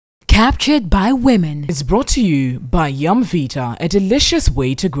Captured by Women is brought to you by Yum Vita, a delicious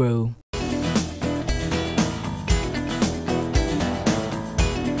way to grow.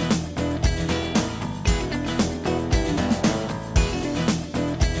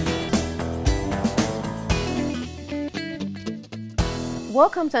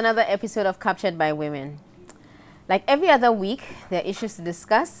 Welcome to another episode of Captured by Women. Like every other week, there are issues to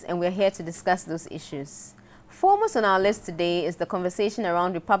discuss, and we're here to discuss those issues. Foremost on our list today is the conversation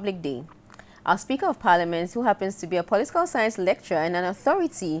around Republic Day. Our Speaker of Parliament, who happens to be a political science lecturer and an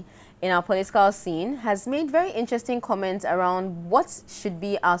authority in our political scene, has made very interesting comments around what should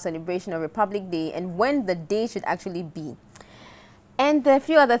be our celebration of Republic Day and when the day should actually be. And a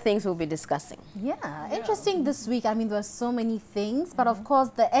few other things we'll be discussing. Yeah, interesting this week. I mean, there are so many things, but of course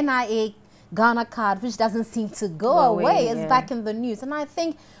the NIA Ghana card, which doesn't seem to go away, is back in the news. And I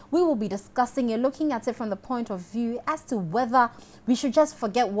think we will be discussing it, looking at it from the point of view as to whether we should just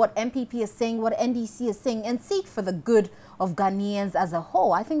forget what MPP is saying, what NDC is saying, and seek for the good of Ghanaians as a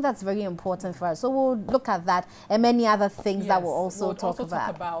whole. I think that's very important for us. So we'll look at that and many other things that we'll also talk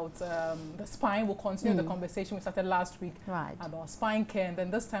about. The spine. We'll continue the conversation we started last week about spine care, and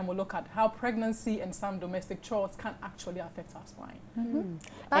then this time we'll look at how pregnancy and some domestic chores can actually affect our spine.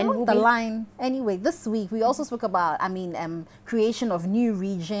 I want the line. Anyway, this week we also spoke about, creation of new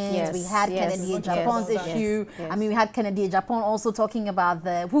regions. We had Kennedy Japan's issue. I mean, we had Kennedy Japan also talking about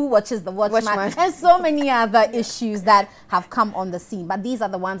the who watches the watchman and so many other issues that have come on the scene. But these are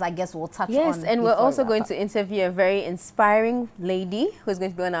the ones I guess we'll touch on. Yes, and we're also going to interview a very inspiring lady who's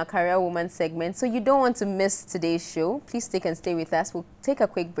going to be on our Career Woman segment. So you don't want to miss today's show. Please stick and stay with us. We'll take a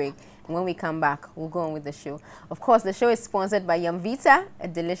quick break. And when we come back, we'll go on with the show. Of course, the show is sponsored by Yum Vita, a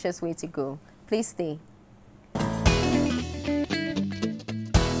delicious way to go. Please stay.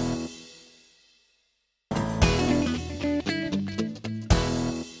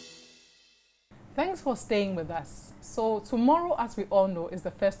 Thanks for staying with us. So tomorrow, as we all know, is the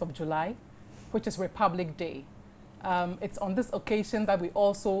 1st of July, which is Republic Day. It's on this occasion that we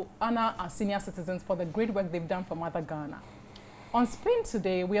also honor our senior citizens for the great work they've done for Mother Ghana. On Spin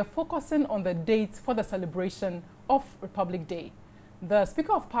today, we are focusing on the date for the celebration of Republic Day. The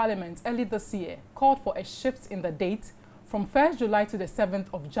Speaker of Parliament early this year called for a shift in the date from 1st July to the 7th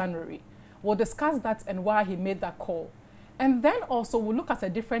of January. We'll discuss that and why he made that call. And then also we'll look at a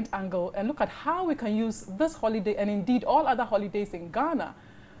different angle and look at how we can use this holiday and indeed all other holidays in Ghana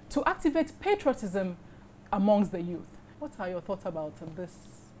to activate patriotism amongst the youth. What are your thoughts about this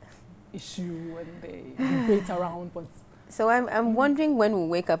issue and the debate around what's... So I'm wondering when we'll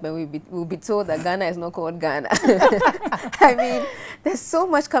wake up and we'll be told that Ghana is not called Ghana. I mean, there's so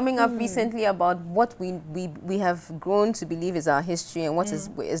much coming up recently about what we have grown to believe is our history and what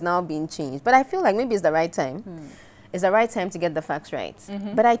is now being changed. But I feel like maybe it's the right time. It's the right time to get the facts right.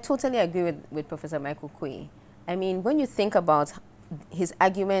 But I totally agree with Professor Michael Quay. I mean, when you think about his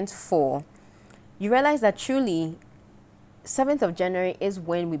argument for, you realize that truly 7th of January is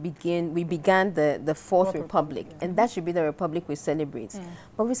when we began the Fourth Republic, and that should be the republic we celebrate.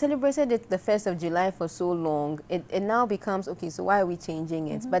 But we celebrated it the 1st of July for so long, it now becomes, okay, so why are we changing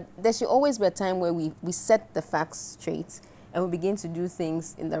it? But there should always be a time where we set the facts straight and we begin to do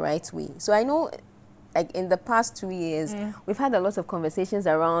things in the right way. So I know, like in the past 2 years, we've had a lot of conversations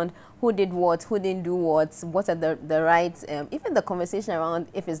around who did what, who didn't do what are the rights, even the conversation around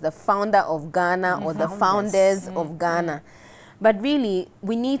if it's the founder of Ghana or the founders of Ghana. But really,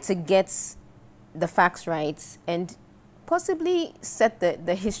 we need to get the facts right and possibly set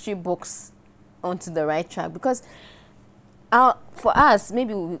the history books onto the right track. Because for us,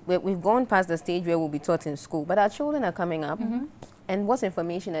 maybe we've gone past the stage where we'll be taught in school, but our children are coming up. And what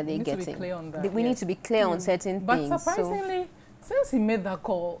information are they getting? We need to be clear on certain things. But surprisingly, since he made that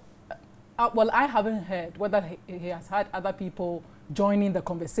call, well, I haven't heard whether he has had other people joining the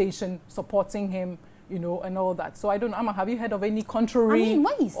conversation, supporting him, you know, and all that. So I don't know, Amma, have you heard of any contrary? I mean,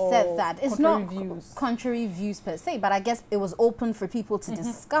 when he said that, it's not views? Contrary views per se, but I guess it was open for people to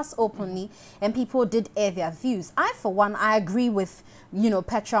discuss openly, and people did air their views. For one, I agree with, you know,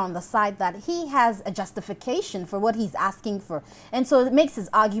 Petra on the side that he has a justification for what he's asking for. And so it makes his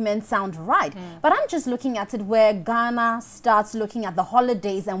argument sound right. But I'm just looking at it where Ghana starts looking at the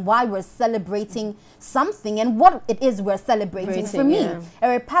holidays and why we're celebrating something and what it is we're celebrating. For me, a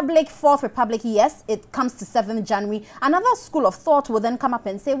republic, Fourth Republic, yes, it comes to 7th January. Another school of thought will then come up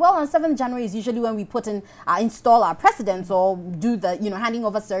and say, well, on 7th January is usually when we put in, install our presidents or do the, you know, handing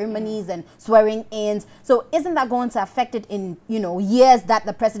over ceremonies and swearing in. So isn't that going to affect it in, you know, years that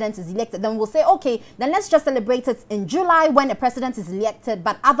the president is elected? Then we'll say, okay, then let's just celebrate it in July when a president is elected,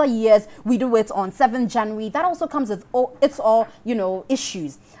 but other years we do it on 7th January. That also comes with its all, you know,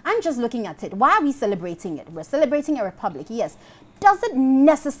 issues. I'm just looking at it. Why are we celebrating it? We're celebrating a republic, yes. Does it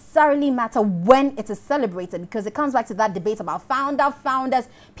necessarily matter when it is celebrated? Because it comes back to that debate about founders.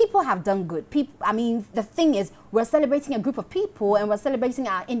 People have done good. I mean, the thing is, we're celebrating a group of people and we're celebrating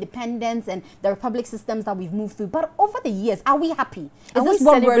our independence and the republic systems that we've moved through. But over the years, are we happy? Is this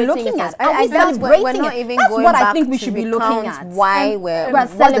what we're looking at? Are we celebrating it? That's what I think we should be looking at. Why we're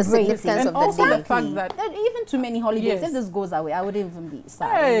celebrating. And also the fact that even too many holidays, if this goes away, I wouldn't even be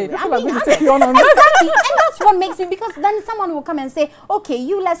sad. Hey, anyway. exactly. And that's what makes me, because then someone will come and say, okay,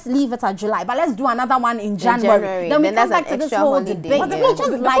 let's leave it at July, but let's do another one in January. Then we come back to this whole debate. But We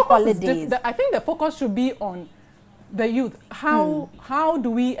just like holidays. I think the focus should be on the youth. How do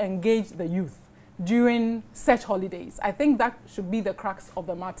we engage the youth during such holidays? I think that should be the crux of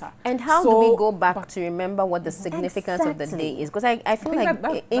the matter. And how do we go back to remember what the significance of the day is? Because I feel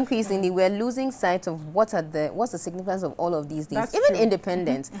like increasingly we're losing sight of what's the significance of all of these days. That's Even true.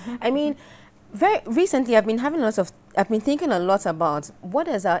 independence. I mean, very recently I've been thinking a lot about what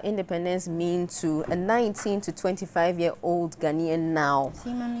does our independence mean to a 19 to 25-year-old Ghanaian now?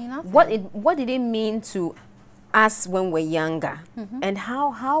 What did it mean to us when we're younger, and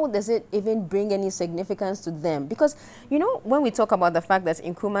how does it even bring any significance to them? Because, you know, when we talk about the fact that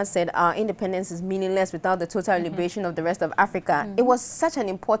Nkrumah said our independence is meaningless without the total liberation of the rest of Africa, it was such an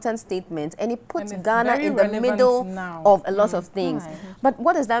important statement, and it puts Ghana in the middle of a lot of things. But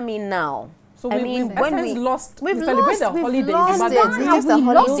what does that mean now? So we've lost the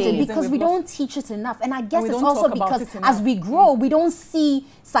holidays because we don't teach it enough. And I guess it's also because as we grow, we don't see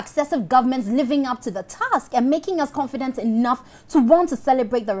successive governments living up to the task and making us confident enough to want to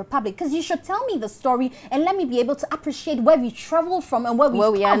celebrate the Republic. Because you should tell me the story and let me be able to appreciate where we traveled from and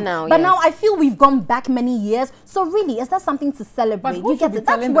where we are now. But now I feel we've gone back many years. So really, is that something to celebrate? You get it.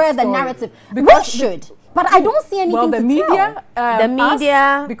 That's where the narrative. We should. But I don't see anything the media, the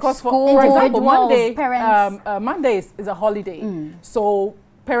media, because school, for example, Monday, parents. Monday is a holiday, so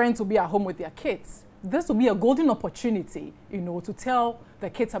parents will be at home with their kids. This will be a golden opportunity, you know, to tell the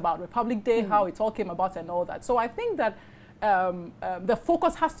kids about Republic Day, how it all came about, and all that. So I think that the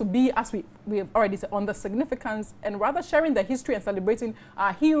focus has to be, as we have already said, on the significance and rather sharing the history and celebrating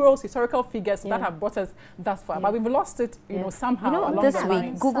our heroes, historical figures that have brought us thus far. But we've lost it, you know, somehow. You know, along this the week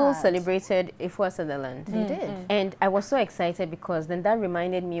lines. Google celebrated Ifua Sutherland. They did. And I was so excited because then that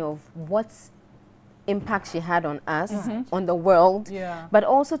reminded me of what's impact she had on us, on the world, but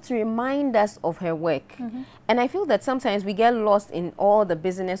also to remind us of her work. And I feel that sometimes we get lost in all the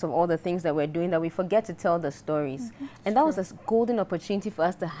business of all the things that we're doing, that we forget to tell the stories. And that was a golden opportunity for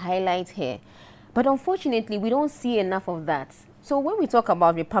us to highlight her. But unfortunately, we don't see enough of that. So when we talk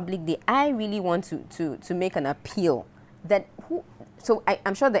about Republic Day, I really want to make an appeal that so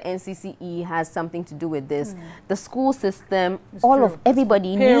I'm sure the NCCE has something to do with this. The school system,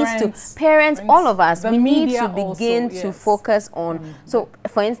 everybody needs to, parents, all of us, we need to begin to focus on. So,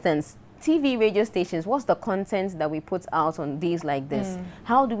 for instance, TV, radio stations, what's the content that we put out on days like this?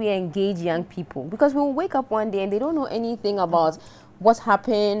 How do we engage young people? Because we'll wake up one day and they don't know anything about what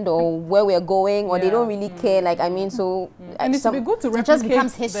happened or where we're going, or they don't really care. Like, I mean, so and it's be good to replicate, it just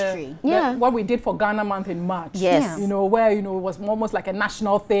becomes history. What we did for Ghana Month in March. Yes. You know, where, you know, it was almost like a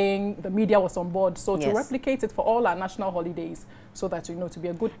national thing. The media was on board. So to replicate it for all our national holidays, so that, you know, to be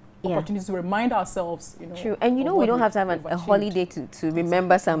a good opportunity to remind ourselves, you know. True. And you know, we don't have to have a holiday to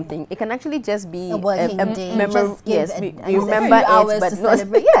remember something. It can actually just be a working day. Memory. Yes, we remember it, but to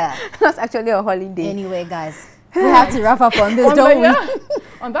celebrate. not actually a holiday. Anyway, guys, we have to wrap up on this, don't we?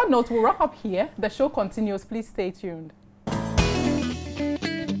 On that note, we'll wrap up here. The show continues. Please stay tuned.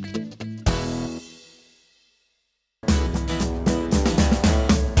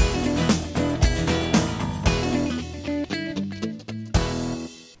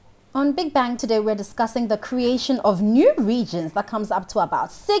 On Big Bang today, we're discussing the creation of new regions that comes up to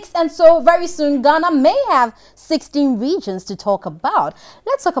about 6. And so very soon, Ghana may have 16 regions to talk about.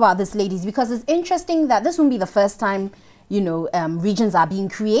 Let's talk about this, ladies, because it's interesting that this won't be the first time, you know, regions are being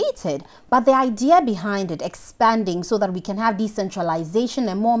created. But the idea behind it, expanding so that we can have decentralization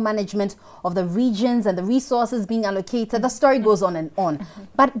and more management of the regions and the resources being allocated, the story goes on and on.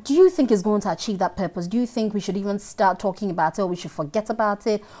 But do you think it's going to achieve that purpose? Do you think we should even start talking about it, or we should forget about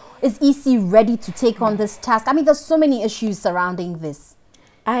it? Is EC ready to take on this task? I mean, there's so many issues surrounding this.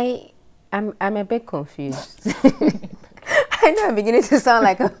 I'm a bit confused. I know I'm beginning to sound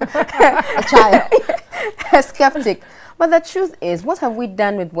like a child, a skeptic. But the truth is, what have we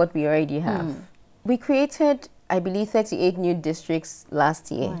done with what we already have? We created, I believe, 38 new districts last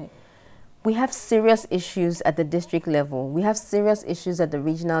year. we have serious issues at the district level. We have serious issues at the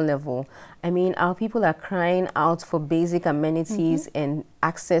regional level. I mean, our people are crying out for basic amenities and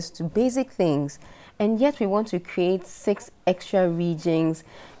access to basic things. And yet we want to create 6 extra regions.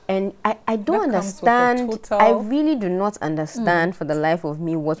 And I don't understand. I really do not understand for the life of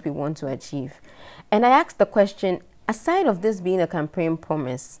me what we want to achieve. And I asked the question, aside of this being a campaign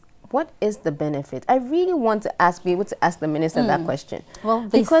promise, what is the benefit? I really want to be able to ask the minister that question. Well,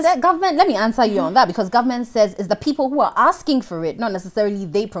 because government, let me answer you on that, because government says it's the people who are asking for it, not necessarily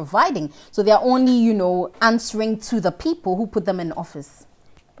they providing. So they're only, you know, answering to the people who put them in office.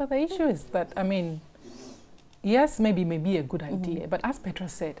 But the issue is that, I mean, yes, maybe a good idea, but as Petra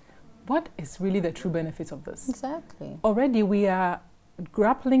said, what is really the true benefit of this? Exactly. Already we are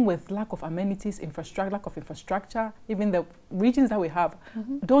grappling with lack of amenities, lack of infrastructure. Even the regions that we have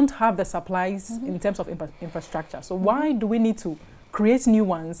don't have the supplies in terms of infrastructure. So why do we need to create new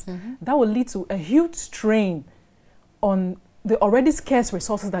ones that will lead to a huge strain on the already scarce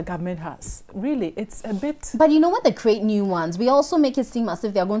resources that government has? Really, it's a bit... But you know, when they create new ones, we also make it seem as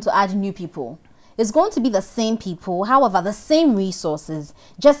if they're going to add new people. It's going to be the same people, however, the same resources,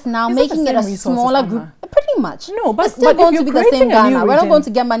 just now making it a smaller group. Pretty much. No, but it's still going to be the same Ghana. We're not going to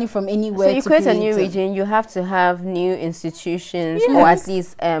get money from anywhere. So you create a new region, you have to have new institutions, or at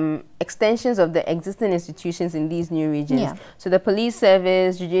least extensions of the existing institutions in these new regions. So the police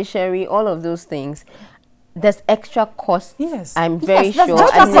service, judiciary, all of those things. There's extra cost. Yes, I'm very sure.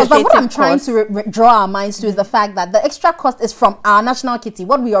 But what I'm trying to draw our minds to is the fact that the extra cost is from our national kitty,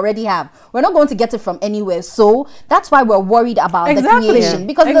 what we already have. We're not going to get it from anywhere. So that's why we're worried about the creation,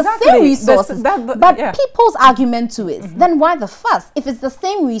 because the same resources. But people's argument to it, then why the fuss? If it's the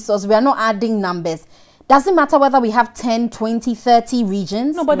same resource, we are not adding numbers. Doesn't matter whether we have 10, 20, 30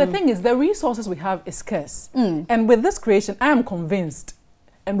 regions. No, but the thing is, the resources we have is scarce. And with this creation, I am convinced,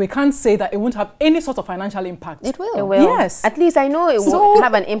 and we can't say that it won't have any sort of financial impact. It will. It will. Yes. At least I know it will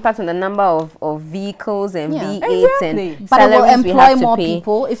have an impact on the number of vehicles and V8 and but it will employ more pay.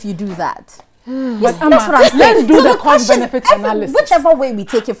 people if you do that. Yes, that's what I'm saying. Let's do the cost-benefit analysis. Whichever way we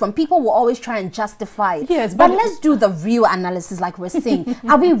take it from, people will always try and justify it. Yes, but let's do the real analysis, like we're saying.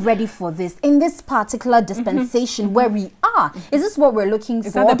 Are we ready for this in this particular dispensation where we are? Is this what we're looking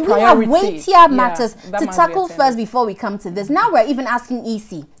for? Do we have weightier matters to tackle first before we come to this? Now we're even asking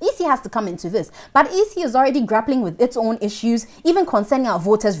EC. EC has to come into this, but EC is already grappling with its own issues, even concerning our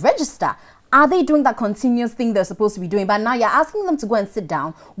voters register. Are they doing that continuous thing they're supposed to be doing? But now you're asking them to go and sit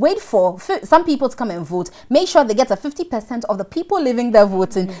down, wait for some people to come and vote, make sure they get a 50% of the people living there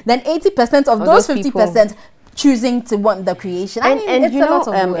voting, then 80% of those 50% choosing to want the creation. I mean, it's a lot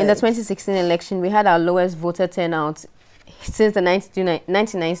of work. In the 2016 election, we had our lowest voter turnout since the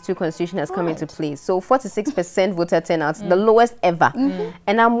 1992 constitution has come into place. So 46% voter turnout, the lowest ever.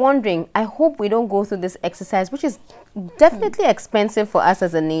 And I'm wondering, I hope we don't go through this exercise, which is definitely expensive for us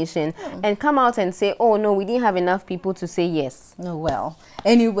as a nation, and come out and say, oh no, we didn't have enough people to say yes. Oh, well,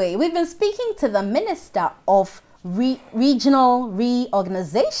 anyway, we've been speaking to the Minister of Regional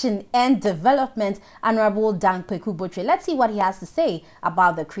Reorganization and Development, Honorable Dan Kweku Botwe. Let's see what he has to say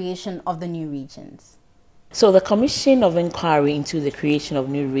about the creation of the new regions. So the Commission of Inquiry into the Creation of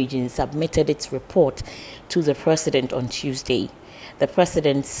New Regions submitted its report to the President on Tuesday. The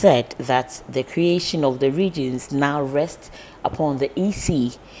President said that the creation of the regions now rests upon the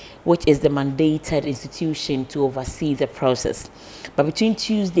EC, which is the mandated institution to oversee the process. But between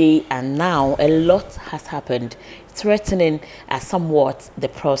Tuesday and now, a lot has happened, threatening somewhat the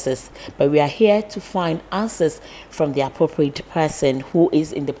process. But we are here to find answers from the appropriate person who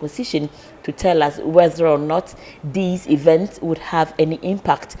is in the position to tell us whether or not these events would have any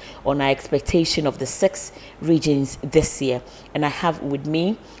impact on our expectation of the 6 regions this year. And I have with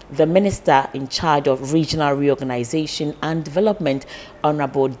me the Minister in charge of Regional Reorganization and Development,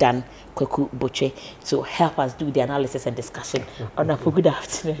 Honorable Dan Kweku Botwe, to help us do the analysis and discussion. Honorable, good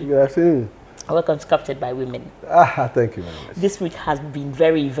afternoon. Good afternoon. Welcome to Kaptured by Women. Thank you very much. This week has been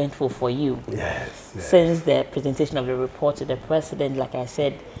very eventful for you. Yes. Since the presentation of the report to the President, like I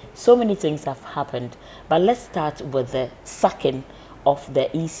said, so many things have happened. But let's start with the sacking of the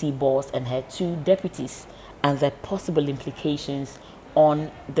EC boss and her 2 deputies and the possible implications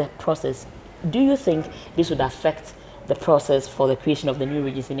on the process. Do you think this would affect the process for the creation of the new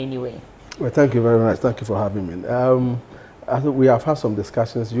regions in any way? Well, thank you very much. Thank you for having me. I think we have had some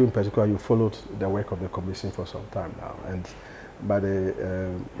discussions. You in particular, you followed the work of the Commission for some time now. And by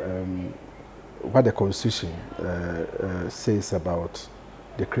the, what the Constitution says about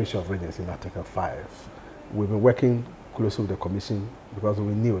the creation of regions in Article 5, we've been working closely with the Commission because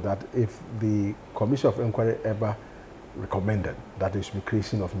we knew that if the Commission of Inquiry ever recommended that there should be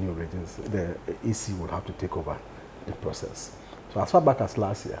creation of new regions, the EC will have to take over the process. So as far back as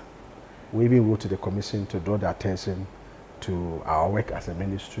last year, we even wrote to the Commission to draw the attention to our work as a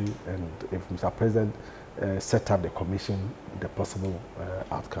ministry, and if Mr. President set up the Commission, the possible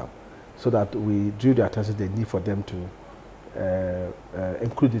outcome, so that we drew the attention to the need for them to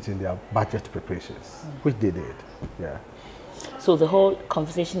include it in their budget preparations, which they did. Yeah. So the whole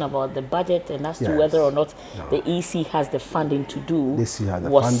conversation about the budget and as to whether or not the EC has the funding to do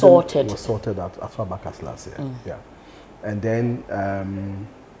was sorted out as far back as last year. Yeah. And then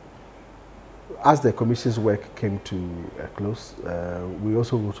as the Commission's work came to a close, we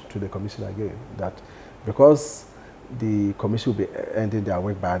also wrote to the Commission again that because the Commission will be ending their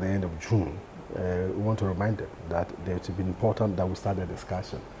work by the end of June, we want to remind them that it will be important that we start the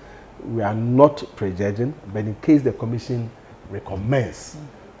discussion. We are not prejudging, but in case the Commission recommends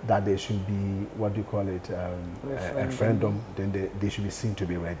that there should be, what do you call it, a referendum, then they should be seen to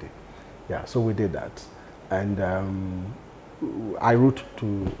be ready. Yeah, so we did that. And I wrote to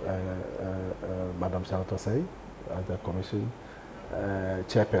Madam Saltosei as the Commission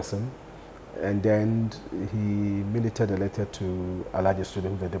chairperson, and then he minuted a letter to Alaji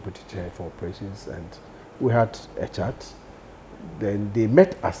Student, the Deputy Chair for Operations, and we had a chat. Then they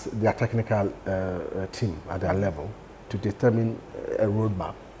met as their technical team at their level to determine a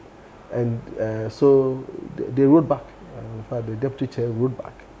roadmap. And so they wrote back. In fact, the Deputy Chair wrote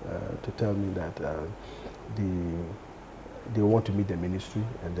back to tell me that they want to meet the ministry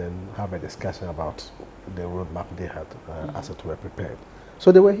and then have a discussion about the roadmap they had as it were prepared.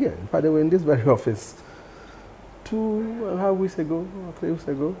 So they were here. In fact, they were in this very office 2.5 weeks ago, or 3 weeks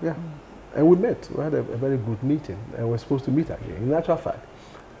ago. Yeah. And we met. We had a very good meeting, and we were supposed to meet again. In actual fact,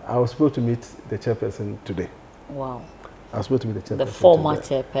 I was supposed to meet the chairperson today. Wow. I was supposed to meet the chairperson. The former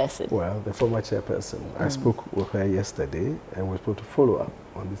today. chairperson. Well, the former chairperson. I spoke with her yesterday, and we were supposed to follow up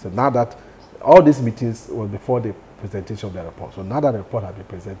on this. And now that all these meetings were before the presentation of the report, so now that the report had been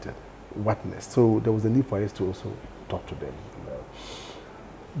presented, what next? So there was a need for us to also talk to them.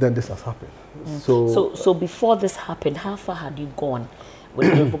 Then this has happened. So before this happened, how far had you gone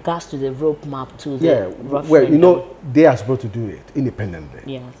with regards to the roadmap to the referendum? Well, you know, they are supposed to do it independently.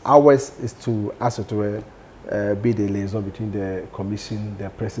 Yes. Ours is to, as it were, be the liaison between the Commission, the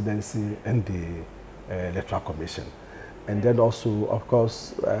Presidency, and the Electoral Commission. And then also, of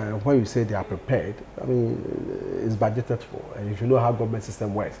course, when you say they are prepared, I mean, it's budgeted for. And if you know how government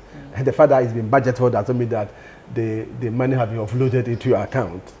system works, and the fact that it's been budgeted for doesn't mean that the money has been offloaded into your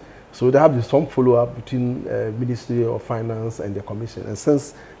account. So there have been some follow-up between Ministry of Finance and the Commission. And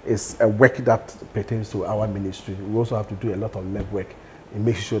since it's a work that pertains to our ministry, we also have to do a lot of legwork in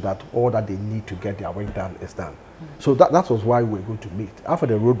making sure that all that they need to get their work done is done. So that was why we're going to meet. After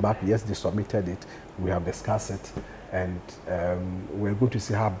the roadmap, yes, they submitted it. We have discussed it. And we're going to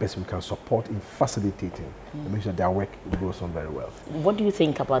see how best we can support in facilitating and make sure their work goes on very well. What do you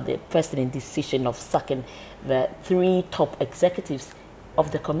think about the President's decision of sacking the 3 top executives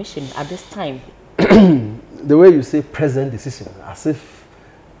of the Commission at this time? The way you say President decision, as if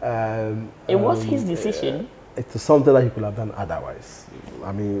it was his decision. It's something that he could have done otherwise.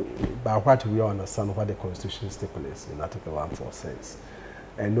 I mean, by what we all understand what the Constitution stipulates in Article 146.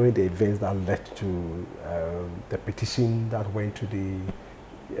 And knowing the events that led to the petition that went to the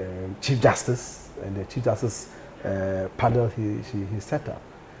Chief Justice and the Chief Justice panel he set up.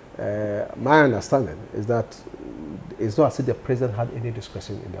 My understanding is that it's not as if the President had any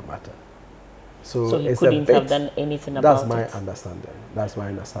discretion in the matter. So he couldn't have done anything about it? That's my understanding. That's my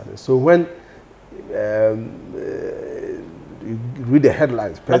understanding. So when you read the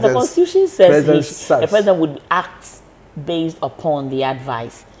headlines, but the Constitution says the President would act based upon the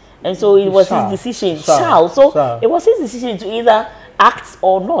advice, and so it was his decision. It was his decision to either act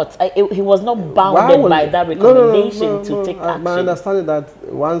or not. He was not bounded by that recommendation to take action. My understanding that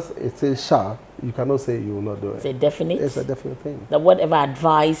once it says shall, you cannot say you will not do it. It's a definite. It's a definite thing. That whatever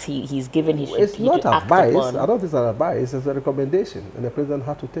advice he's given, he should. It's not advice. I don't think it's an advice. It's a recommendation, and the President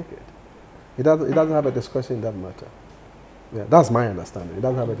had to take it. He doesn't have a discretion in that matter. Yeah, that's my understanding. He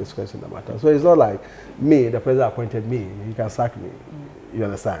doesn't have a discretion in that matter. So it's not like me, the President appointed me, he can sack me. You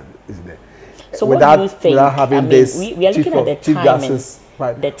understand, isn't it? So what do you think? Without having this we are looking at the timing, Justice,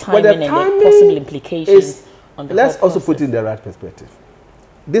 right. The timing and the possible implications on the let's whole also process. put it in the right perspective.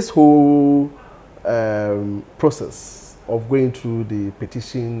 This whole process of going through the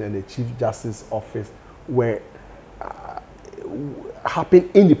petition and the Chief Justice office were happened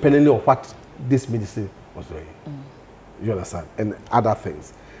independently of what this ministry was doing. You understand? And other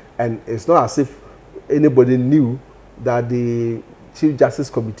things. And it's not as if anybody knew that the Chief Justice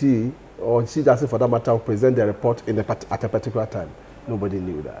Committee or Chief Justice for that matter will present the report at a particular time. Nobody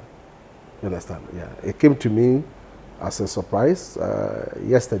knew that. You understand? Yeah. It came to me as a surprise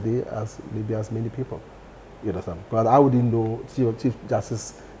yesterday, as maybe as many people. You understand? Because I wouldn't know Chief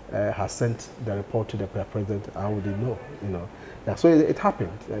Justice has sent the report to the President. I wouldn't know, you know. Yeah, so it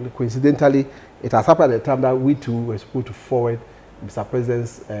happened. And coincidentally, it has happened at the time that we too were supposed to forward Mr.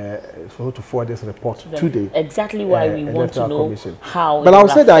 President's supposed to forward this report today. Exactly why we want to know how. But I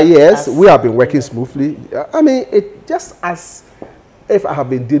would say that yes, we have been working smoothly. I mean, it just as if I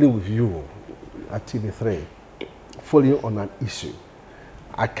have been dealing with you at TV3, following on an issue.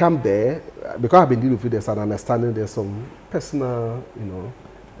 I come there because I've been dealing with you. There's an understanding. There's some personal, you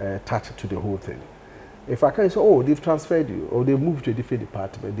know, touch to the whole thing. If I can say, oh, they've transferred you, or they moved to a different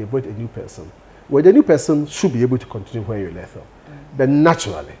department, they brought a new person. Well, the new person should be able to continue where you left off. But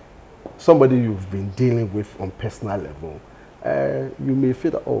naturally, somebody you've been dealing with on personal level, you may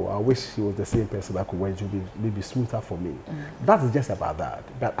feel that, oh, I wish he was the same person that could work, maybe smoother for me. That is just about that.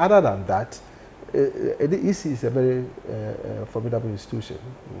 But other than that, the EC is a very formidable institution.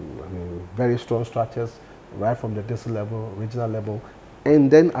 I mean, very strong structures, right from the district level, regional level,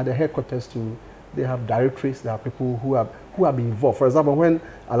 and then at the headquarters too, they have directories. There are people who have been involved. For example, when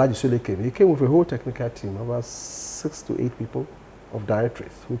Alhaji Sule came, he came with a whole technical team, about 6 to 8 people of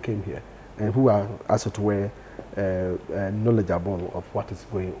directories who came here and who are, as it were, knowledgeable of what is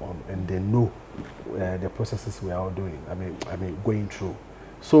going on, and they know the processes we are all doing. I mean, going through.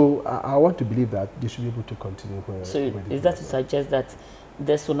 So I want to believe that they should be able to continue. So is that to suggest that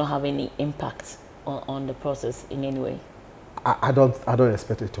this will not have any impact on the process in any way? I don't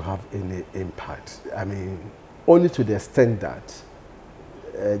expect it to have any impact. I mean, only to the extent that,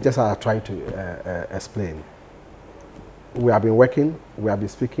 just as I tried to explain, we have been working, we have been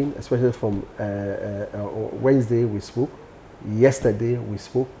speaking, especially from Wednesday we spoke, yesterday we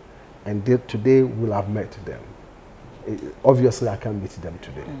spoke, and today we'll have met them. Obviously, I can't meet them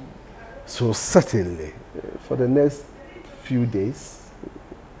today. So certainly, for the next few days,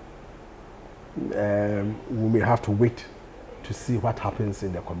 we may have to wait to see what happens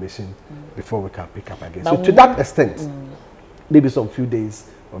in the commission before we can pick up again. But so to that extent, maybe some few days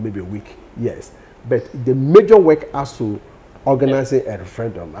or maybe a week, yes. But the major work as to organizing a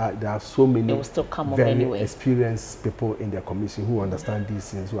referendum, there are so many very experienced people in the commission who understand these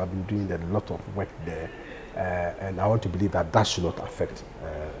things, who have been doing a lot of work there. And I want to believe that that should not affect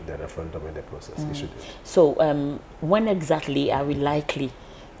the referendum and the process. It shouldn't. So when exactly are we likely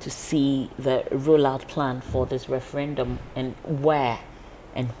to see the rollout plan for this referendum, and where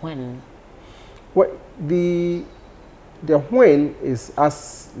and when? Well, the when is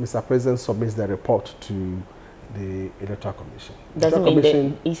as Mr. President submits the report to the Electoral Commission. Doesn't mean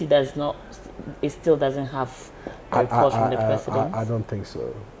the EC does not, it still doesn't have a report from the President? I don't think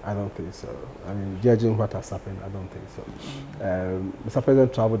so. I don't think so. I mean, judging what has happened, I don't think so. Mr.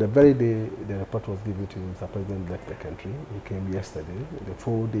 President traveled the very day the report was given to him. Mr. President left the country. He came yesterday. The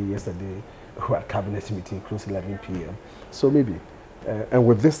full day yesterday, we had cabinet meeting close to 11 p.m. So maybe, and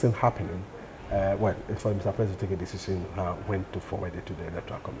with this thing happening, well, it's for Mr. President to take a decision when to forward it to the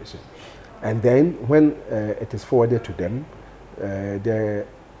Electoral Commission. And then when it is forwarded to them, the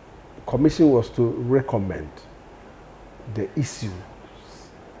Commission was to recommend the issues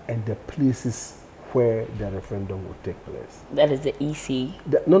and the places where the referendum would take place. That is the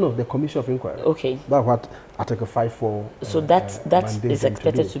EC? No, the Commission of Inquiry. Okay. That's what Article 5.4. So that is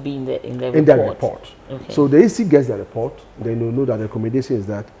expected to be in the report? In the report. Okay. So the EC gets the report, then they know that the recommendation is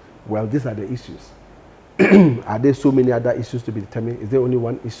that, well, these are the issues. Are there so many other issues to be determined? Is there only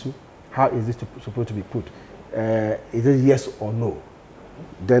one issue? How is this supposed to be put? Is it yes or no?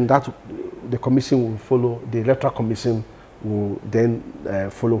 Then the Commission will follow, the Electoral Commission will then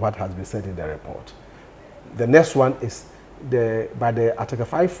follow what has been said in the report. The next one is, by the Article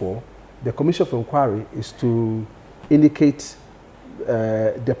 5.4, the Commission of Inquiry is to indicate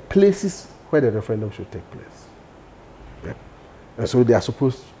the places where the referendum should take place. Yeah? And so they are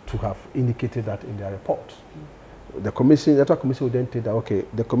supposed to have indicated that in their report. The Commission, the Electoral Commission will then take that, okay,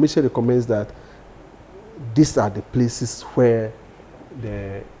 the Commission recommends that these are the places where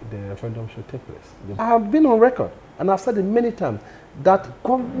the referendum should take place. I have been on record, and I've said it many times, that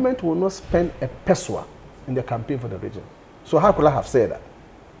government will not spend a peso in the campaign for the region. So how could I have said that?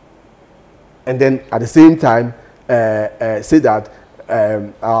 And then at the same time, say that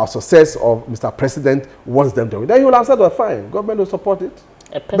our success of Mr. President wants them to win. Then you will have said, well, fine, government will support it.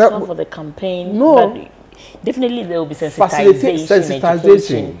 A peso for the campaign? No. Definitely there will be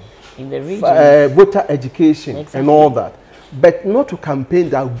sensitization in the region. Voter education and all that. But not to campaign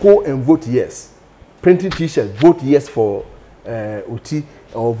that go and vote yes. Printing t-shirts, vote yes for Oti,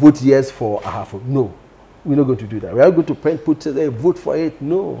 or vote yes for Ahafo. No, we're not going to do that. We are going to put a vote for it.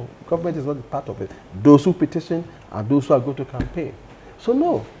 No, government is not a part of it. Those who petition are those who are going to campaign. So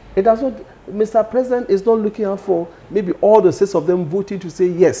no, it does not. Mr. President is not looking out for maybe all the 6 of them voting to say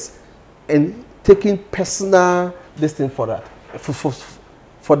yes and taking personal this thing for that.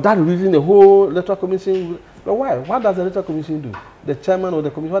 For that reason, the whole electoral commission. But why? What does the electoral commission do? The chairman of the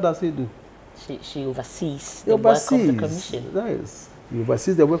commission, what does he do? She oversees the work of the commission. Yes. He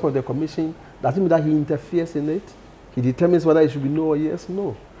oversees the work of the commission. Doesn't mean that he interferes in it. He determines whether it should be no or yes,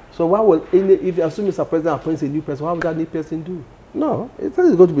 no. So why will if you assume Mr. President appoints a new person, what would that new person do? No. It's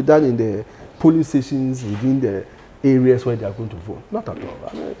going to be done in the polling stations within the areas where they are going to vote. Not at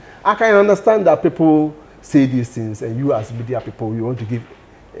all. I can understand that people say these things, and you as media people, you want to give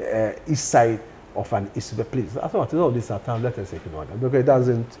each side of an issue. But please, I thought all this at time, let us ignore that, because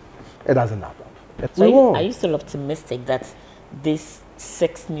it doesn't happen. So are you still optimistic that these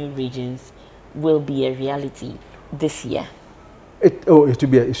 6 new regions will be a reality this year? It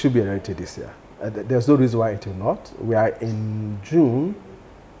should be a reality this year. There's no reason why it will not. We are in June.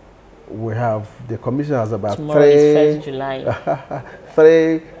 We have the commission has about Tomorrow is 1st July.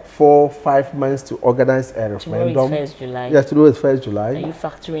 3, 4, 5 months to organize a referendum. Tomorrow is 1st July. Yes, tomorrow is 1st July. Are you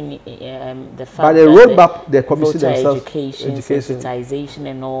factoring the fact By the roadmap, the commission themselves, education, sensitization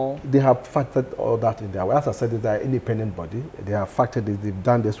and all? They have factored all that in there. As I said, it's an independent body. They have factored it. They've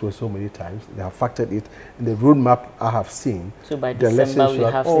done this way so many times. They have factored it in the roadmap I have seen. So by December we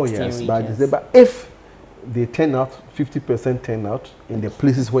have 16 regions. By December, if they turn out 50% turnout in the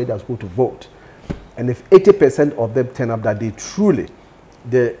places where they're supposed to vote, and if 80% of them turn up that they truly,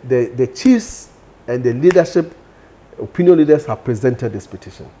 the chiefs and the leadership, opinion leaders have presented this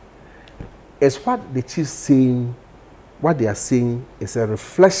petition. It's what the chiefs saying, what they are saying is a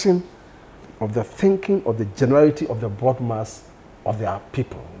reflection of the thinking of the generality of the broad mass of their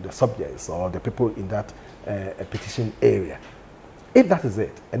people, the subjects or the people in that petition area. If that is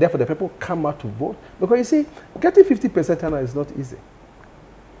it, and therefore the people come out to vote, because you see, getting 50% turnout is not easy.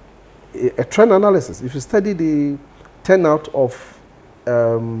 A trend analysis, if you study the turnout of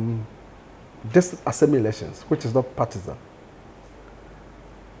district assembly elections, which is not partisan,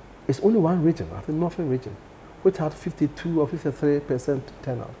 it's only one region, I think Northern region, which had 52 or 53%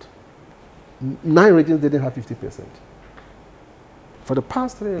 turnout. 9 regions didn't have 50%. For the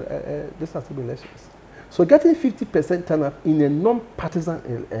past 3 district assembly elections. So getting 50% turnout in a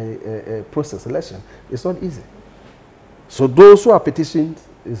non-partisan process election is not easy. So those who are petitioned,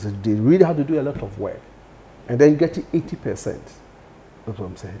 they really have to do a lot of work. And then getting 80%. That's what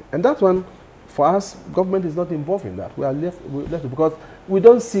I'm saying. And that one, for us, government is not involved in that. We are left because we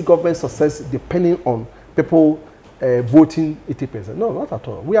don't see government success depending on people voting 80%. No, not at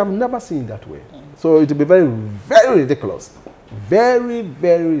all. We have never seen it that way. So it will be very, very ridiculous. Very,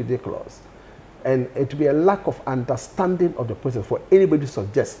 very ridiculous. And it will be a lack of understanding of the process for anybody to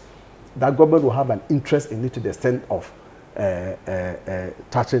suggest that government will have an interest in it to the extent of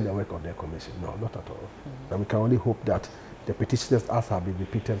touching the work of their commission. No, not at all. And we can only hope that the petitioners, as have been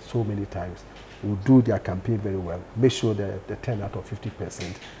repeated so many times, will do their campaign very well, make sure that they turn out of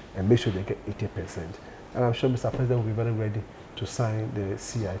 50%, and make sure they get 80%. And I'm sure Mr. President will be very ready to sign the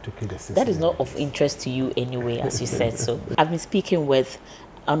CI to kill the system. That is not of interest to you anyway, as you said so. I've been speaking with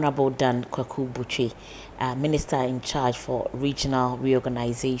Honorable Dan Kwaku Butchie, Minister in charge for Regional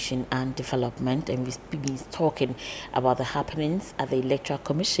Reorganization and Development, and we've been talking about the happenings at the Electoral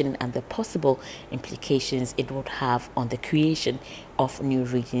Commission and the possible implications it would have on the creation of new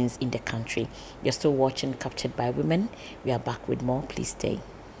regions in the country. You're still watching Captured by Women. We are back with more. Please stay.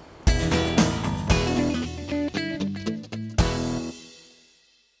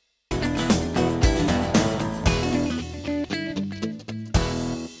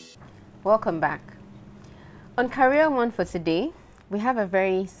 Welcome back. On Career One for today, we have a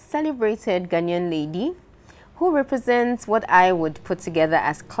very celebrated Ghanaian lady who represents what I would put together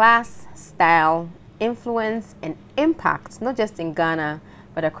as class, style, influence, and impact, not just in Ghana,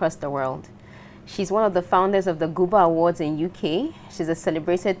 but across the world. She's one of the founders of the Guba Awards in UK. She's a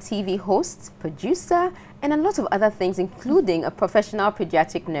celebrated TV host, producer, and a lot of other things, including a professional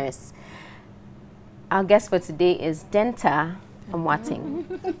pediatric nurse. Our guest for today is Denta Amwating.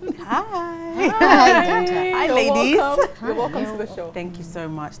 Hi. Hi, Hi, ladies. You're welcome to the show. Thank you so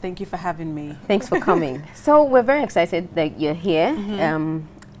much. Thank you for having me. Thanks for coming. So we're very excited that you're here.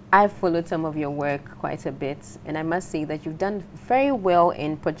 I've followed some of your work quite a bit, and I must say that you've done very well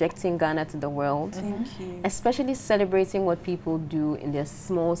in projecting Ghana to the world. Thank you. Especially celebrating what people do in their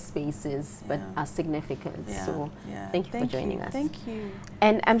small spaces, but are significant. So thank you for joining us. Thank you.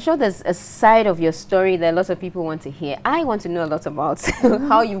 And I'm sure there's a side of your story that a lot of people want to hear. I want to know a lot about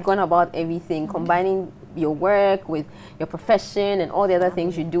how you've gone about everything, combining your work with your profession and all the other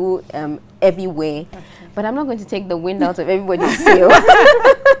things you do everywhere. But I'm not going to take the wind out of everybody's sail.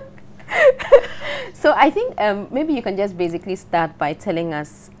 So I think maybe you can just basically start by telling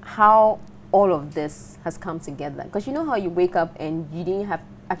us how all of this has come together. Because you know how you wake up and you didn't have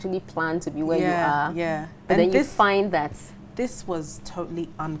actually planned to be where you are. Yeah. But then you find that. This was totally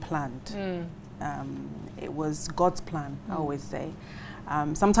unplanned. It was God's plan, I always say.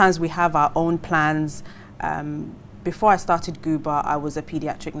 Sometimes we have our own plans. Before I started Guba, I was a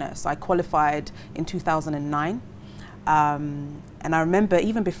pediatric nurse. I qualified in 2009. And I remember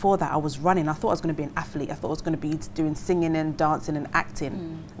even before that I was running. I thought I was going to be an athlete. I thought I was going to be doing singing and dancing and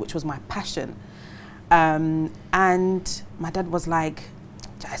acting, which was my passion. And my dad was like,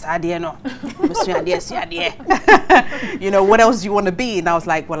 you know, what else do you want to be? And I was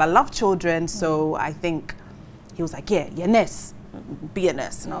like, well, I love children. So I think he was like, yeah, you're a nurse, be a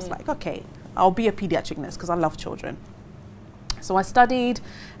nurse. And I was like, okay, I'll be a pediatric nurse because I love children. So I studied,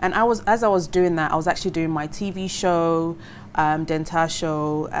 and as I was doing that, I was actually doing my TV show, Dentar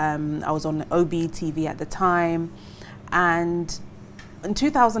show. I was on OB TV at the time. And in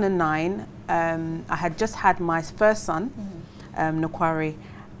 2009, I had just had my first son, Nokwari,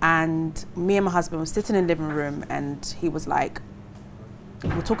 and me and my husband were sitting in the living room, and he was like,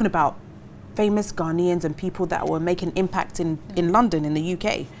 we're talking about famous Ghanaians and people that were making impact in London, in the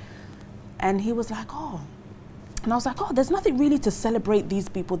UK. And he was like, oh. And I was like, oh, there's nothing really to celebrate these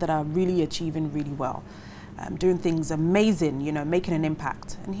people that are really achieving really well, doing things amazing, you know, making an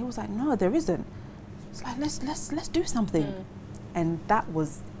impact. And he was like, no, there isn't. It's like, let's do something. And that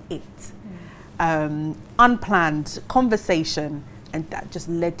was it. Unplanned conversation, and that just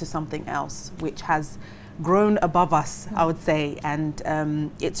led to something else, which has grown above us, I would say. And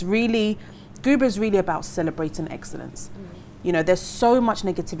it's really, Guba is really about celebrating excellence. You know, there's so much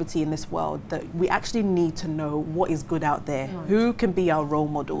negativity in this world that we actually need to know what is good out there, who can be our role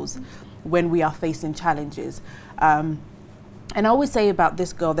models when we are facing challenges. And I always say about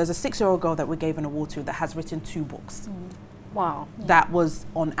this girl, there's a 6-year-old girl that we gave an award to that has written 2 books. Wow. That was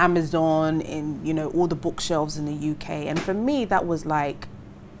on Amazon, in, you know, all the bookshelves in the UK. And for me, that was like,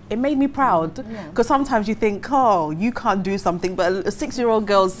 it made me proud, because sometimes you think, oh, you can't do something, but a 6-year-old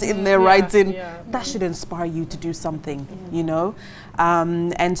girl sitting there writing, that should inspire you to do something, you know?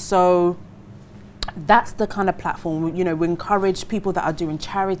 And so that's the kind of platform, you know, we encourage people that are doing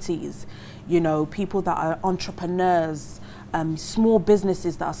charities, you know, people that are entrepreneurs, small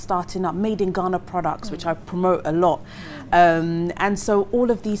businesses that are starting up, made in Ghana products, which I promote a lot. And so all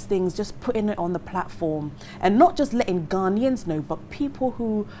of these things, just putting it on the platform, and not just letting Ghanaians know, but people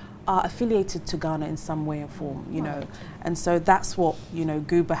who are affiliated to Ghana in some way or form, you know. And so that's what, you know,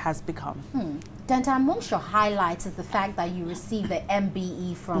 Guba has become. Denta, amongst your highlights is the fact that you received the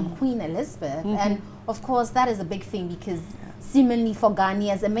MBE from Queen Elizabeth. And of course, that is a big thing, because seemingly for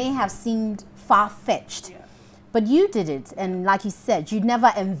Ghanaians, it may have seemed far-fetched. But you did it, and like you said, you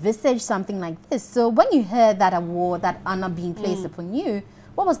never envisaged something like this. So when you heard that award, that honor being placed upon you,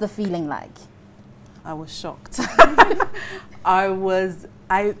 what was the feeling like? I was shocked.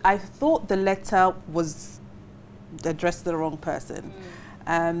 I thought the letter was addressed to the wrong person.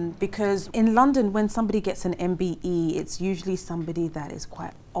 Because in London, when somebody gets an MBE, it's usually somebody that is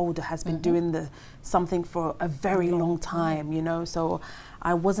quite older, has been doing something for a very long time, you know. So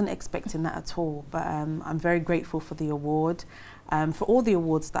I wasn't expecting that at all, but I'm very grateful for the award. For all the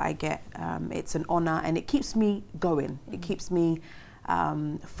awards that I get, it's an honor, and it keeps me going. It keeps me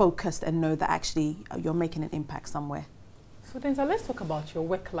focused and know that actually you're making an impact somewhere. So then, let's talk about your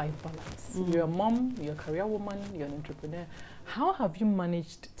work-life balance. You're a mom, you're a career woman, you're an entrepreneur. How have you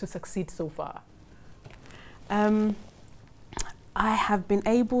managed to succeed so far? I have been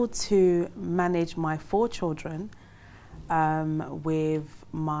able to manage my 4 children with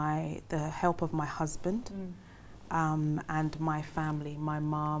the help of my husband and my family, my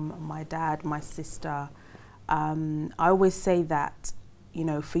mom, my dad, my sister. I always say that, you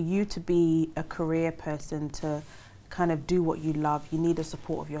know, for you to be a career person, to kind of do what you love, you need the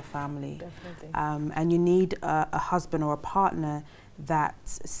support of your family. Definitely. And you need a husband or a partner that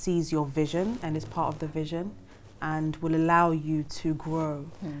sees your vision and is part of the vision and will allow you to grow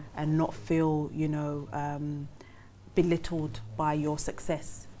and not feel, you know, belittled by your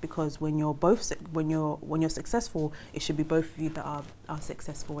success. because when you're both when you're successful, it should be both of you that are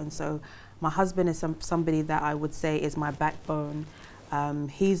successful. And so my husband is somebody that I would say is my backbone.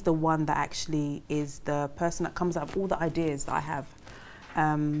 He's the one that actually is the person that comes up with all the ideas that I have.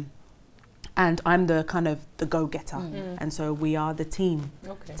 And I'm the kind of the go-getter. And so we are the team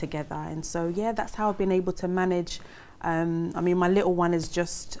together. And so, yeah, that's how I've been able to manage. I mean, my little one is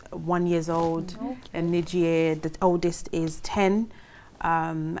just 1 year old, and Nijier, the oldest, is 10.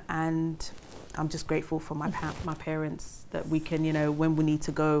 And I'm just grateful for my parents that we can, you know, when we need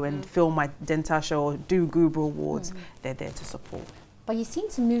to go and film my dental show or do Google Awards, they're there to support. But you seem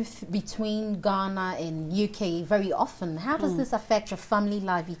to move between Ghana and UK very often. How does this affect your family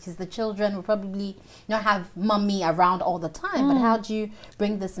life? Because the children will probably not have mummy around all the time. But how do you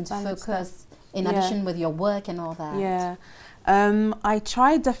bring this into focus in addition with your work and all that? Yeah, I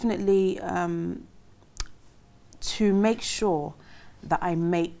try definitely to make sure that I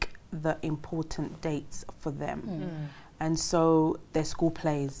make the important dates for them. And so their school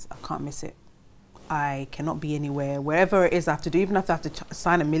plays, I can't miss it. I cannot be anywhere. Wherever it is I have to do, even if I have to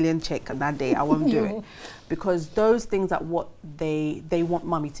sign $1 million check on that day, I won't do it. Because those things are what they want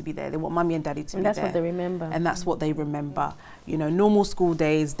mummy to be there. They want mummy and daddy to be there. And that's what they remember. And that's what they remember. You know, normal school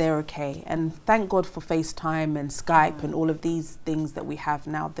days, they're okay. And thank God for FaceTime and Skype and all of these things that we have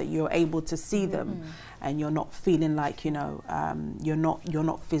now, that you're able to see them and you're not feeling like, you know, you're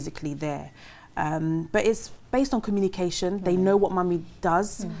not physically there. But it's based on communication. They know what mummy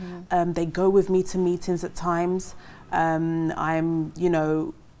does. They go with me to meetings at times. I'm, you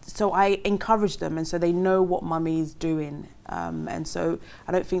know, so I encourage them, and so they know what mummy's doing. And so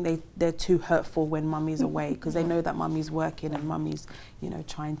I don't think they're too hurtful when mummy's away, because they know that mummy's working and mummy's, you know,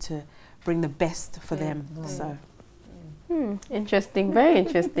 trying to bring the best for them. So interesting, very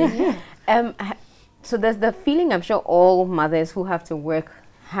interesting. So there's the feeling, I'm sure all mothers who have to work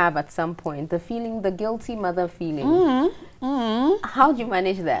have at some point, the feeling, the guilty mother feeling. How do you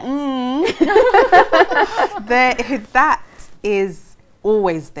manage that? That is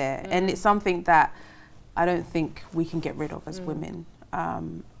always there, and it's something that I don't think we can get rid of as women.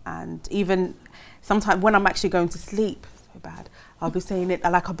 And even sometimes when I'm actually going to sleep, so bad, I'll be saying it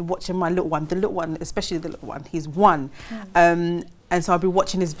like I'll be watching my little one, especially the little one, he's 1. And so I'll be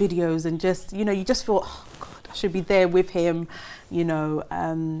watching his videos and just, you know, you just feel, oh God, I should be there with him, you know,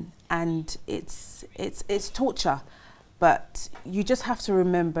 and it's torture. But you just have to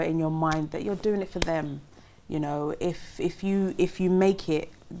remember in your mind that you're doing it for them. You know, if you make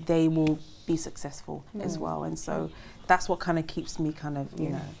it, they will be successful as well. And so that's what kind of keeps me kind of,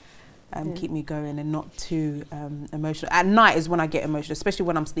 you know, keep me going and not too emotional. At night is when I get emotional, especially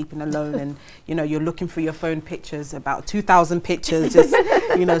when I'm sleeping alone and, you know, you're looking through your phone pictures, about 2,000 pictures, just,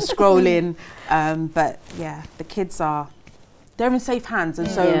 you know, scrolling. But yeah, the kids they're in safe hands, and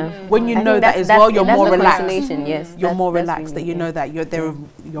so when you know that as well, you're more relaxed. Yes, you're more relaxed that you know that you're there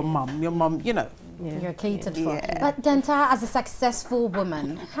with your mum, you know. You're catered for. But Denta, as a successful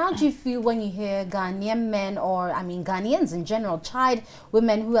woman, how do you feel when you hear Ghanaian men, or I mean Ghanaians in general, child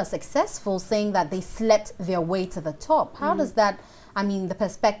women who are successful saying that they slept their way to the top? How does that, I mean, the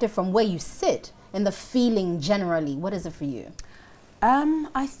perspective from where you sit and the feeling generally, what is it for you?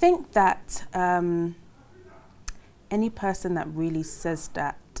 I think that any person that really says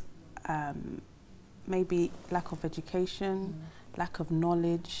that, maybe lack of education, lack of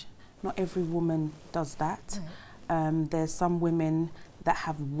knowledge. Not every woman does that. There's some women that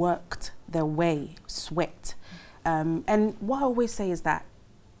have worked their way, sweat. And what I always say is that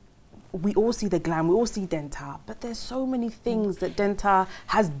we all see the glam, we all see Denta, but there's so many things that Denta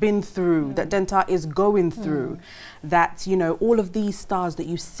has been through, that Denta is going through, that, you know, all of these stars that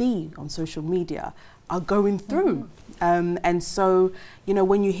you see on social media are going through. And so, you know,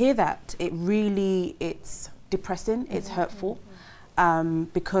 when you hear that, it's depressing, it's hurtful.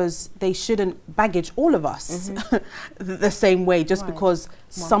 Because they shouldn't baggage all of us the same way just because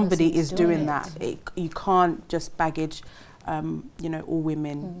somebody is doing that. You can't just baggage, you know, all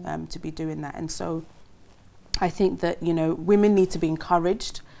women to be doing that. And so I think that, you know, women need to be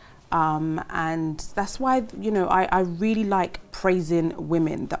encouraged. And that's why, you know, I really like praising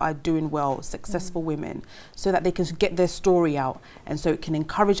women that are doing well, successful women, so that they can get their story out, and so it can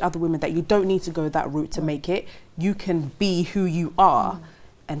encourage other women that you don't need to go that route to make it. You can be who you are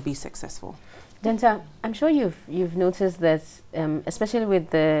and be successful. Denta, I'm sure you've noticed that, especially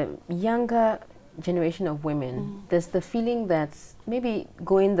with the younger generation of women, there's the feeling that maybe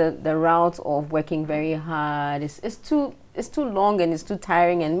going the route of working very hard is too long and it's too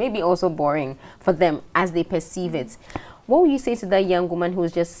tiring and maybe also boring for them as they perceive it. What would you say to that young woman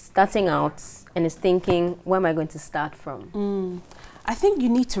who's just starting out and is thinking, where am I going to start from? I think you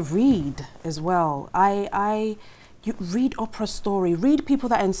need to read as well. You read opera story, read people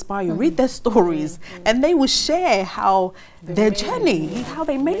that inspire you, read their stories, and they will share how their journey, how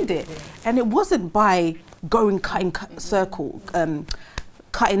they made it. And it wasn't by going cutting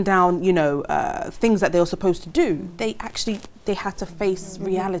down, you know, things that they were supposed to do. They had to face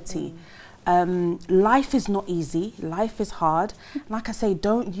reality. Life is not easy. Life is hard. Like I say,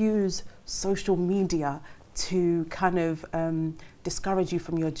 don't use social media to kind of discourage you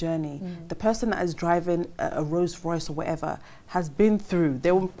from your journey. The person that is driving a Rolls Royce or whatever has been through.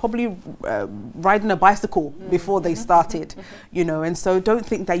 They were probably riding a bicycle before they started, you know, and so don't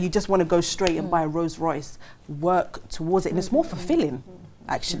think that you just want to go straight and buy a Rolls Royce. Work towards it, and it's more fulfilling,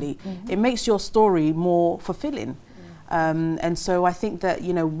 actually. It makes your story more fulfilling. And so I think that,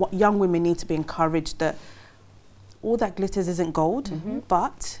 you know, young women need to be encouraged that all that glitters isn't gold,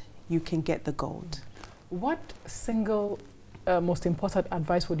 but you can get the gold. What single most important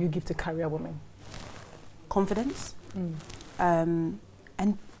advice would you give to career women? Confidence. And,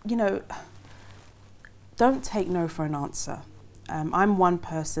 you know, don't take no for an answer. I'm one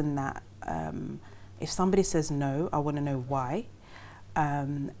person that if somebody says no, I want to know why.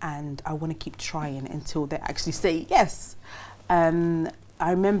 And I want to keep trying until they actually say yes. I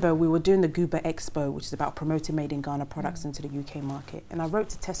remember we were doing the Guba Expo, which is about promoting made in Ghana products into the UK market. And I wrote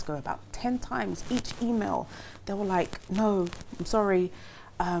to Tesco about 10 times each email. They were like, no, I'm sorry,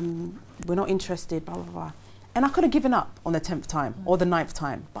 we're not interested, blah, blah, blah. And I could have given up on the 10th time or the 9th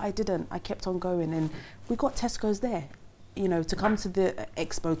time, but I didn't. I kept on going, and we got Tesco's there, you know, to come to the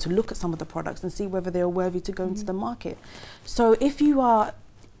expo to look at some of the products and see whether they're worthy to go into the market. So if you are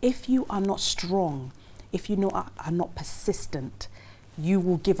not strong, if you are not persistent, you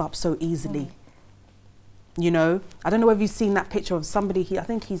will give up so easily. You know, I don't know whether you've seen that picture of somebody. I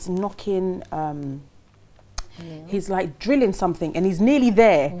think he's knocking. He's like drilling something, and he's nearly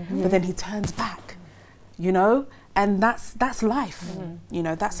there, but then he turns back. You know, and that's life. You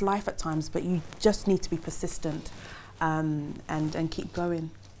know, that's life at times. But you just need to be persistent, and keep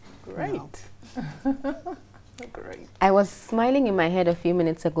going. Great. Great. I was smiling in my head a few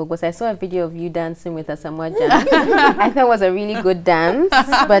minutes ago because I saw a video of you dancing with a Samoa Jam. I thought it was a really good dance,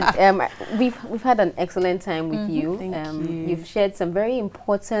 but we've had an excellent time with you. Thank you. You've shared some very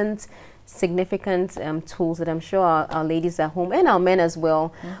important, significant tools that I'm sure our ladies at home and our men as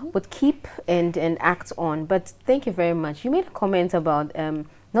well would keep and act on. But thank you very much. You made a comment about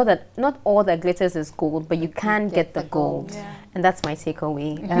not all that glitters is gold, but you can get the gold. Yeah. And that's my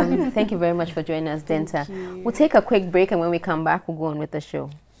takeaway. Thank you very much for joining us, Denta. We'll take a quick break, and when we come back, we'll go on with the show.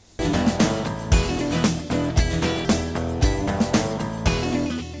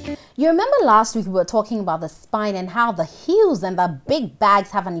 You remember last week we were talking about the spine and how the heels and the big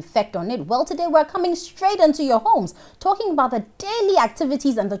bags have an effect on it. Well, today we're coming straight into your homes, talking about the daily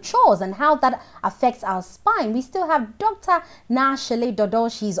activities and the chores and how that affects our spine. We still have Dr. Nashele Dodo.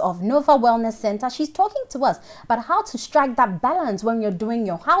 She's of Nova Wellness Center. She's talking to us about how to strike that balance when you're doing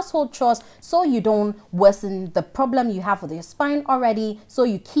your household chores so you don't worsen the problem you have with your spine already, so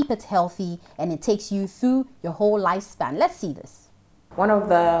you keep it healthy and it takes you through your whole lifespan. Let's see this. One of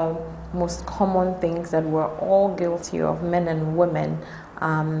the most common things that we're all guilty of, men and women,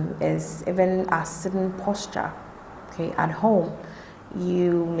 is even our sitting posture. Okay, at home,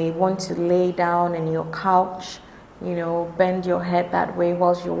 you may want to lay down in your couch, you know, bend your head that way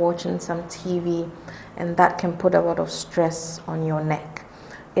whilst you're watching some TV, and that can put a lot of stress on your neck.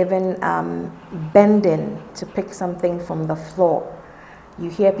 Even bending to pick something from the floor. You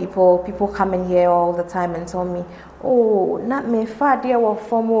hear people come in here all the time and tell me, oh, not me fadia wa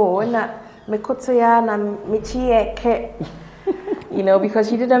fomo, not me kotoya na me chieke, you know, because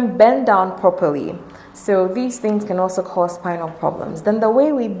you didn't bend down properly. So these things can also cause spinal problems. Then the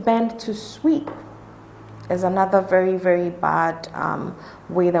way we bend to sweep is another very, very bad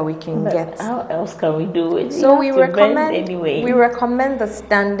way that we can get. How else can we do it? So we recommend the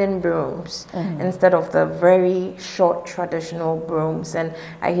standing brooms instead of the very short traditional brooms. And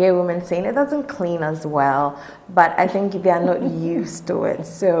I hear women saying it doesn't clean as well, but I think they are not used to it.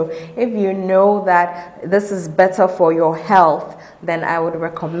 So if you know that this is better for your health, then I would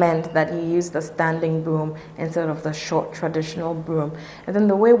recommend that you use the standing broom instead of the short traditional broom. And then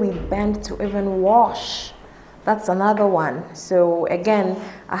the way we bend to even wash, that's another one. So again,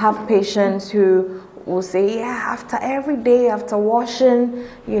 I have patients who will say, yeah, after every day, after washing,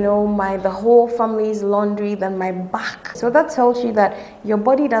 you know, the whole family's laundry, then my back. So that tells you that your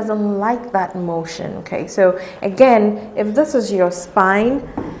body doesn't like that motion, okay? So again, if this is your spine,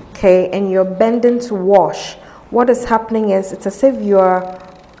 okay, and you're bending to wash, what is happening is it's as if you're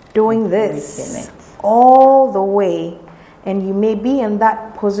doing this all the way. and you may be in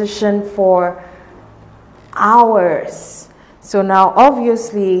that position for hours. So now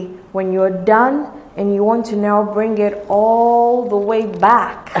obviously when you're done and you want to now bring it all the way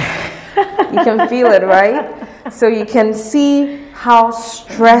back, you can feel it, right? So you can see how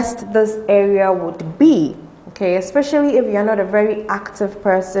stressed this area would be. Okay, especially if you're not a very active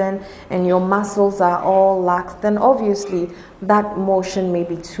person and your muscles are all lax, then obviously that motion may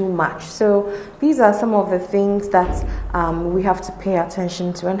be too much. So these are some of the things that we have to pay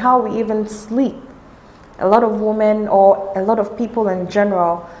attention to, and how we even sleep. A lot of women, or a lot of people in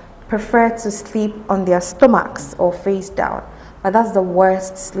general, prefer to sleep on their stomachs or face down, but that's the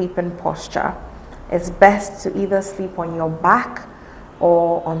worst sleeping posture. It's best to either sleep on your back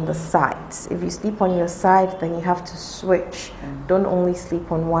or on the sides. If you sleep on your side, then you have to switch. Don't only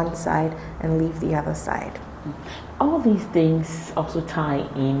sleep on one side and leave the other side. All these things also tie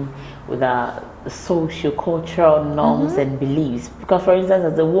in with our socio-cultural norms and beliefs. Because for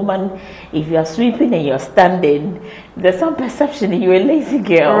instance, as a woman, if you are sweeping and you're standing, there's some perception that you're a lazy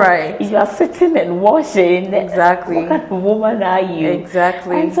girl. Right. If you are sitting and washing, exactly, what kind of woman are you?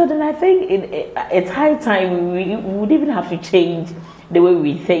 Exactly. And so then I think it's high time we would even have to change the way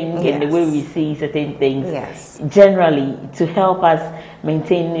we think and the way we see certain things generally, to help us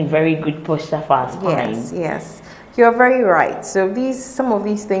maintain a very good posture for our spine. Yes, you're very right. So some of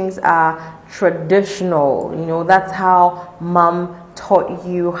these things are traditional. You know, that's how mom taught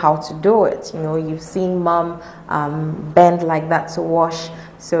you how to do it. You know, you've seen mom bend like that to wash,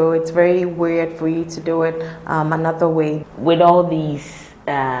 so it's very weird for you to do it another way. With all these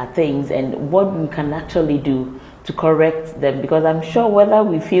things, and what we can actually do to correct them, because I'm sure whether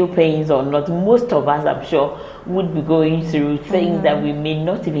we feel pains or not, most of us, I'm sure, would be going through things that we may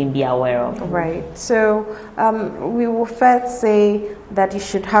not even be aware of. Right. So we will first say that you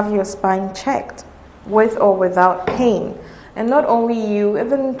should have your spine checked, with or without pain. And not only you,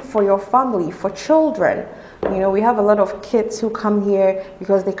 even for your family, for children. You know, we have a lot of kids who come here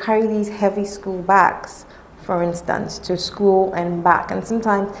because they carry these heavy school bags, for instance, to school and back. And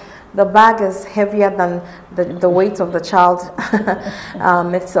sometimes the bag is heavier than the weight of the child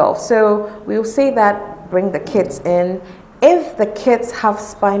itself. So we'll say that bring the kids in. If the kids have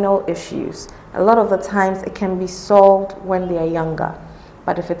spinal issues, a lot of the times it can be solved when they are younger.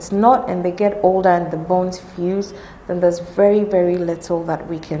 But if it's not and they get older and the bones fuse, then there's very, very little that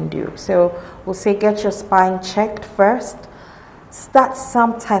we can do. So we'll say get your spine checked first. Start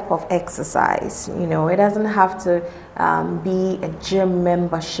some type of exercise. You know, it doesn't have to be a gym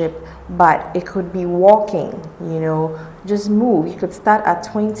membership, but it could be walking. You know, just move. You could start at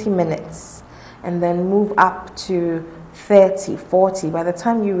 20 minutes and then move up to 30, 40. By the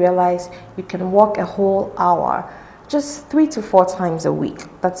time you realize you can walk a whole hour, just 3 to 4 times a week.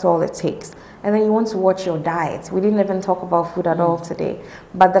 That's all it takes. And then you want to watch your diet. We didn't even talk about food at all today.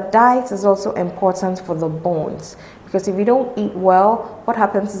 But the diet is also important for the bones. Because if you don't eat well, what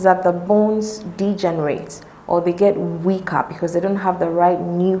happens is that the bones degenerate or they get weaker because they don't have the right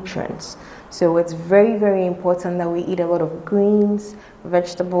nutrients. So it's very, very important that we eat a lot of greens,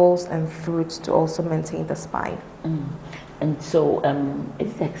 vegetables, and fruits to also maintain the spine. And so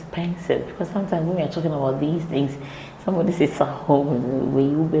it's expensive, because sometimes when we are talking about these things, somebody says, home, will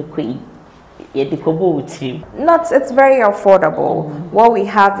you be quick? It's very affordable. What we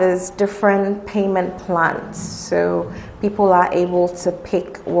have is different payment plans, so people are able to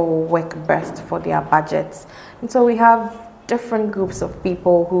pick what will work best for their budgets. And so we have different groups of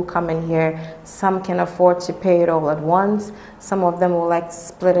people who come in here. Some can afford to pay it all at once. Some of them will like to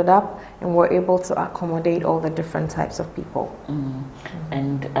split it up, and we're able to accommodate all the different types of people.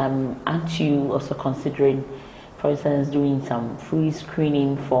 And aren't you also considering, for instance, doing some free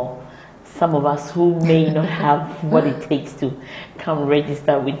screening for some of us who may not have what it takes to come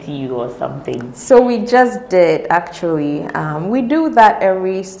register with you or something? So we just did, actually. We do that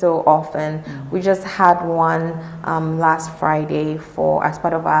every so often. We just had one last Friday as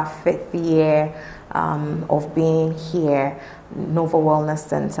part of our 5th year of being here, Nova Wellness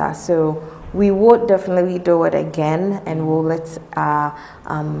Center. So we would definitely do it again, and we'll let our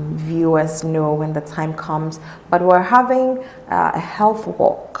viewers know when the time comes. But we're having a health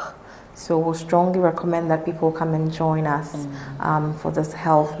walk. So we'll strongly recommend that people come and join us for this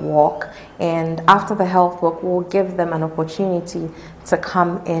health walk. And after the health walk, we'll give them an opportunity to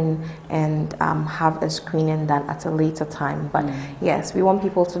come in and have a screening done at a later time. But yes, we want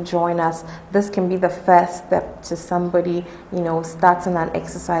people to join us. This can be the first step to somebody, starting an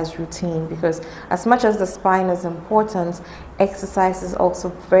exercise routine, because as much as the spine is important, exercise is also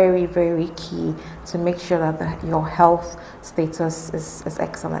very, very key to make sure that your health status is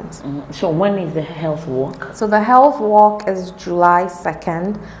excellent. So when is the health walk? So the health walk is July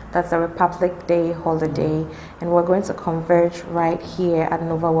 2nd. That's a Republic Day holiday, and we're going to converge right here at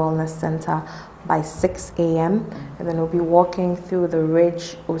Nova Wellness Center by 6 a.m. and then we'll be walking through the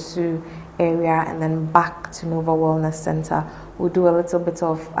Ridge Osu area and then back to Nova Wellness Center. We'll do a little bit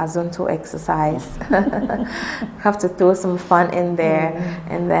of azonto exercise. Have to throw some fun in there,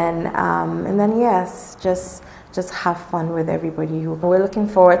 and then yes, just have fun with everybody. We're looking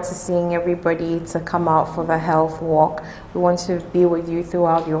forward to seeing everybody to come out for the health walk. We want to be with you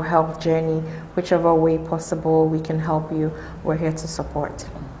throughout your health journey, whichever way possible we can help you. We're here to support.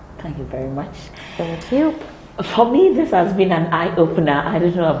 Thank you very much. Thank you. For me, this has been an eye-opener. I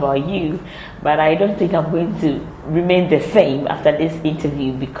don't know about you, but I don't think I'm going to remain the same after this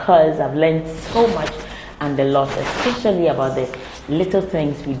interview, because I've learned so much and a lot, especially about the little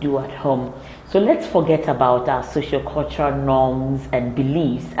things we do at home. So let's forget about our socio-cultural norms and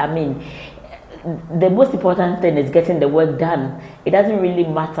beliefs. I mean, the most important thing is getting the work done. It doesn't really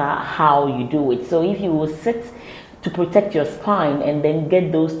matter how you do it. So if you will sit to protect your spine and then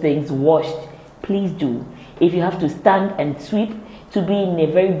get those things washed, please do. If you have to stand and sweep to be in a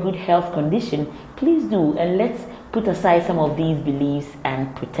very good health condition, please do. And let's put aside some of these beliefs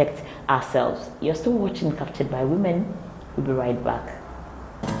and protect ourselves. You're still watching Captured by Women. We'll be right back.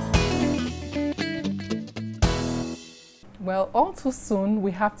 Well, all too soon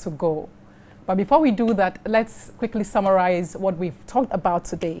we have to go. But before we do that, let's quickly summarize what we've talked about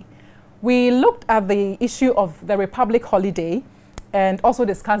today. We looked at the issue of the Republic holiday and also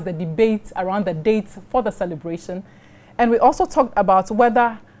discussed the debate around the dates for the celebration. And we also talked about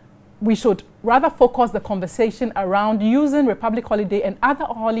whether we should rather focus the conversation around using Republic holiday and other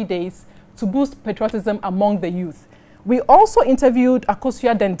holidays to boost patriotism among the youth. We also interviewed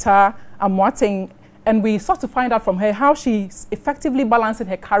Akosua Denta Amwateng, and we sought to find out from her how she's effectively balancing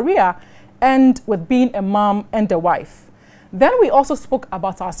her career and with being a mom and a wife. Then we also spoke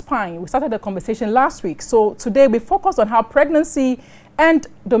about our spine. We started the conversation last week. So today we focused on how pregnancy and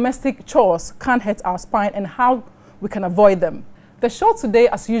domestic chores can hurt our spine and how we can avoid them. The show today,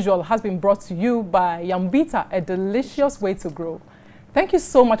 as usual, has been brought to you by Yamvita, a delicious way to grow. Thank you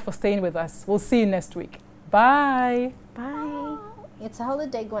so much for staying with us. We'll see you next week. Bye. Bye. It's a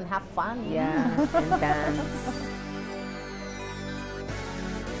holiday, go and have fun. Yeah, and dance.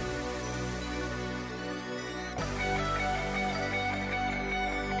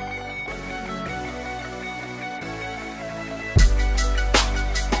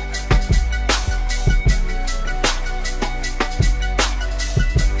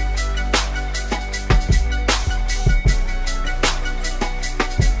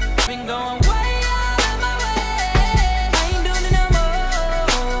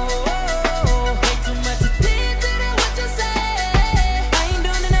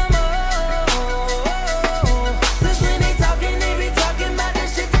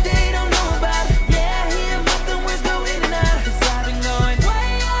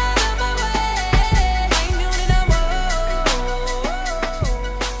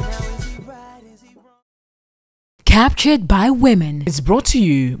 Captured by Women is brought to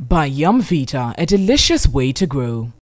you by Yumvita, a delicious way to grow.